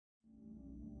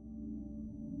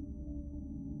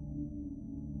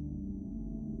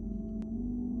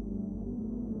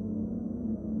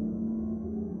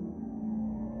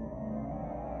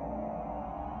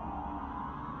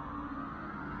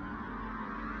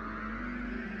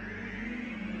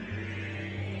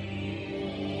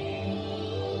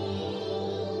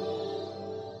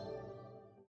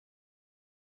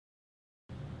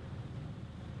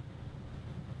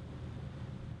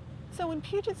So in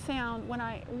Puget Sound,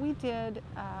 we did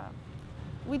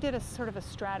a sort of a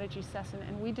strategy session,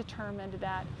 and we determined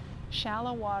that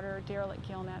shallow water derelict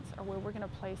gill nets are where we're going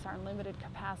to place our limited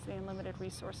capacity and limited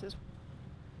resources.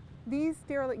 These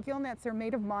derelict gill nets are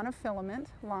made of monofilament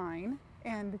line,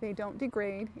 and they don't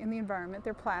degrade in the environment.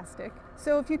 They're plastic.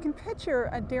 So if you can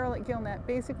picture a derelict gill net,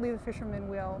 basically the fisherman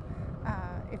will,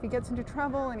 if he gets into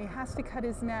trouble and he has to cut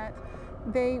his net,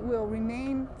 they will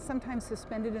remain sometimes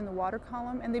suspended in the water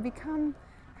column, and they become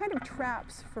kind of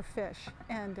traps for fish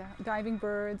and diving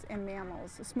birds and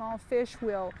mammals. Small fish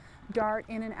will dart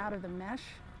in and out of the mesh,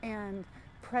 and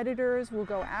predators will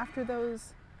go after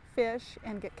those fish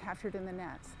and get captured in the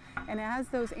nets. And as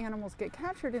those animals get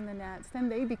captured in the nets, then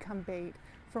they become bait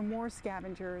for more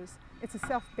scavengers. It's a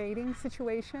self-baiting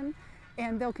situation,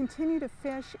 and they'll continue to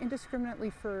fish indiscriminately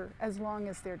for as long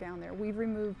as they're down there. We've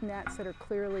removed nets that are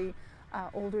clearly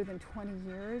older than 20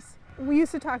 years. We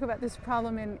used to talk about this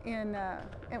problem and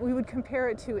we would compare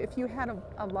it to if you had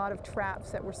a lot of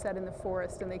traps that were set in the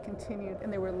forest and they continued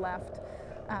and they were left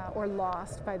or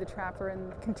lost by the trapper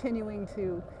and continuing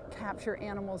to capture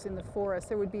animals in the forest,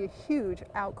 there would be a huge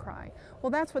outcry. Well,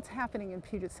 that's what's happening in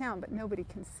Puget Sound, but nobody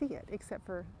can see it except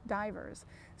for divers.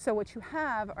 So what you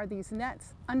have are these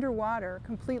nets underwater,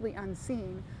 completely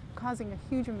unseen, causing a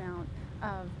huge amount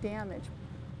of damage.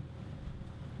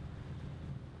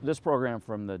 This program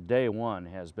from the day one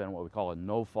has been what we call a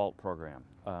no-fault program.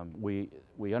 We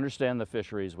understand the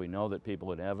fisheries. We know that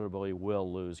people inevitably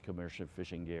will lose commercial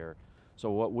fishing gear. So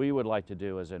what we would like to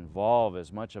do is involve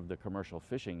as much of the commercial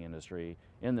fishing industry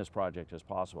in this project as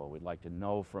possible. We'd like to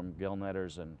know from gill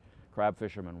netters and crab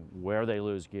fishermen where they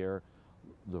lose gear,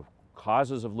 the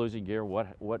causes of losing gear,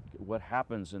 what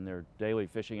happens in their daily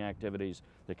fishing activities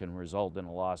that can result in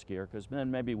a lost gear, because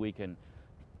then maybe we can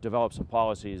develop some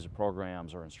policies,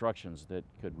 programs, or instructions that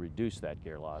could reduce that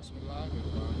gear loss.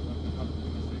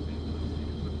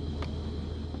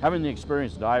 Having the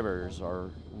experienced divers are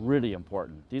really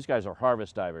important. These guys are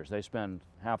harvest divers. They spend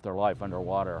half their life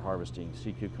underwater harvesting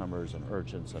sea cucumbers and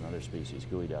urchins and other species,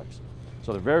 geoducks.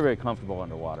 So they're very, very comfortable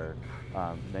underwater.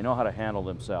 They know how to handle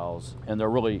themselves, and they're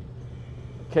really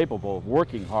capable of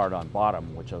working hard on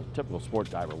bottom, which a typical sport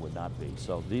diver would not be.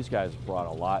 So these guys brought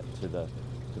a lot to the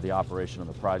operation of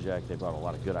the project. They brought a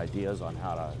lot of good ideas on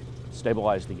how to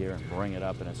stabilize the gear and bring it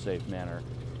up in a safe manner,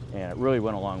 and it really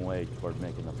went a long way toward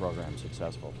making the program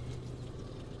successful.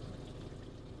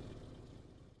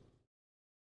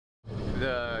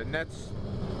 The nets,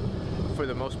 for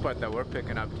the most part, that we're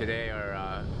picking up today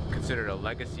are considered a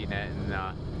legacy net, and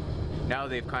now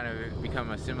they've kind of become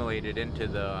assimilated into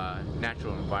the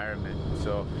natural environment.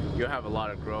 So you'll have a lot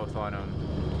of growth on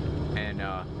them, and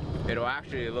it'll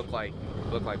actually look like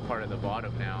part of the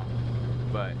bottom now,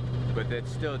 but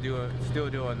it's still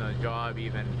doing the job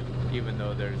even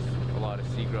though there's a lot of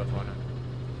sea growth on them.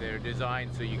 They're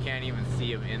designed so you can't even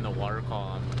see them in the water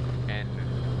column, and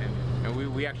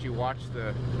we actually watched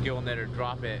the gill netter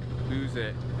drop it, lose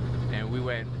it, and we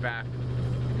went back,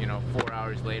 4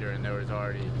 hours later, and there was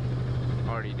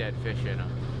already dead fish in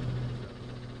them.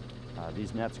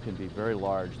 These nets can be very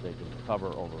large. They can cover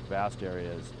over vast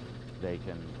areas. They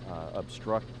can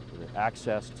obstruct the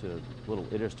access to little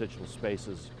interstitial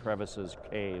spaces, crevices,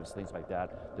 caves, things like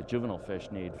that juvenile fish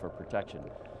need for protection.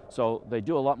 So they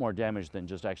do a lot more damage than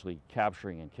just actually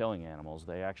capturing and killing animals.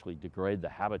 They actually degrade the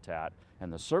habitat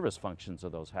and the service functions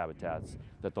of those habitats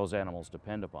that those animals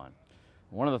depend upon.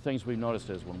 One of the things we've noticed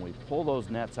is when we pull those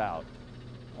nets out,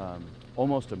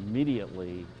 almost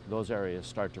immediately those areas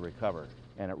start to recover,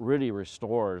 and it really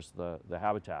restores the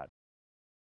habitat.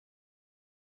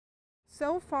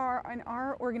 So far in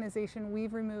our organization,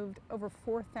 we've removed over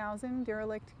 4,000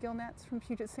 derelict gill nets from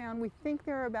Puget Sound. We think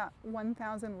there are about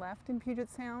 1,000 left in Puget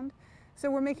Sound.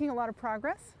 So we're making a lot of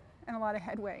progress and a lot of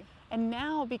headway. And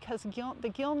now, because the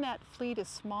gill net fleet is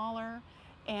smaller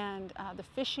and the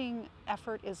fishing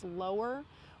effort is lower,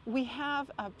 we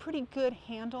have a pretty good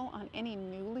handle on any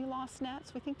newly lost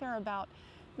nets. We think there are about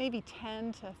maybe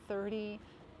 10 to 30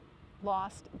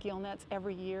 lost gill nets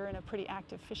every year in a pretty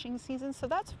active fishing season. So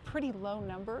that's a pretty low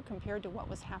number compared to what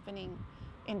was happening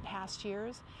in past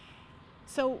years.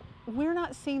 So we're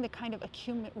not seeing the kind of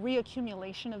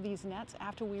reaccumulation of these nets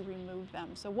after we remove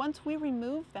them. So once we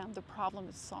remove them, the problem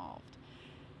is solved.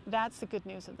 That's the good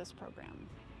news of this program.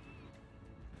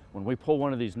 When we pull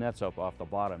one of these nets up off the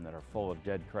bottom that are full of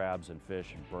dead crabs and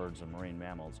fish and birds and marine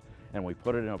mammals, and we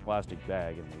put it in a plastic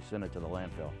bag and we send it to the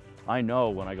landfill, I know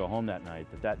when I go home that night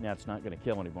that net's not going to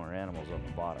kill any more animals on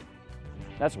the bottom.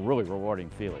 That's a really rewarding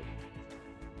feeling.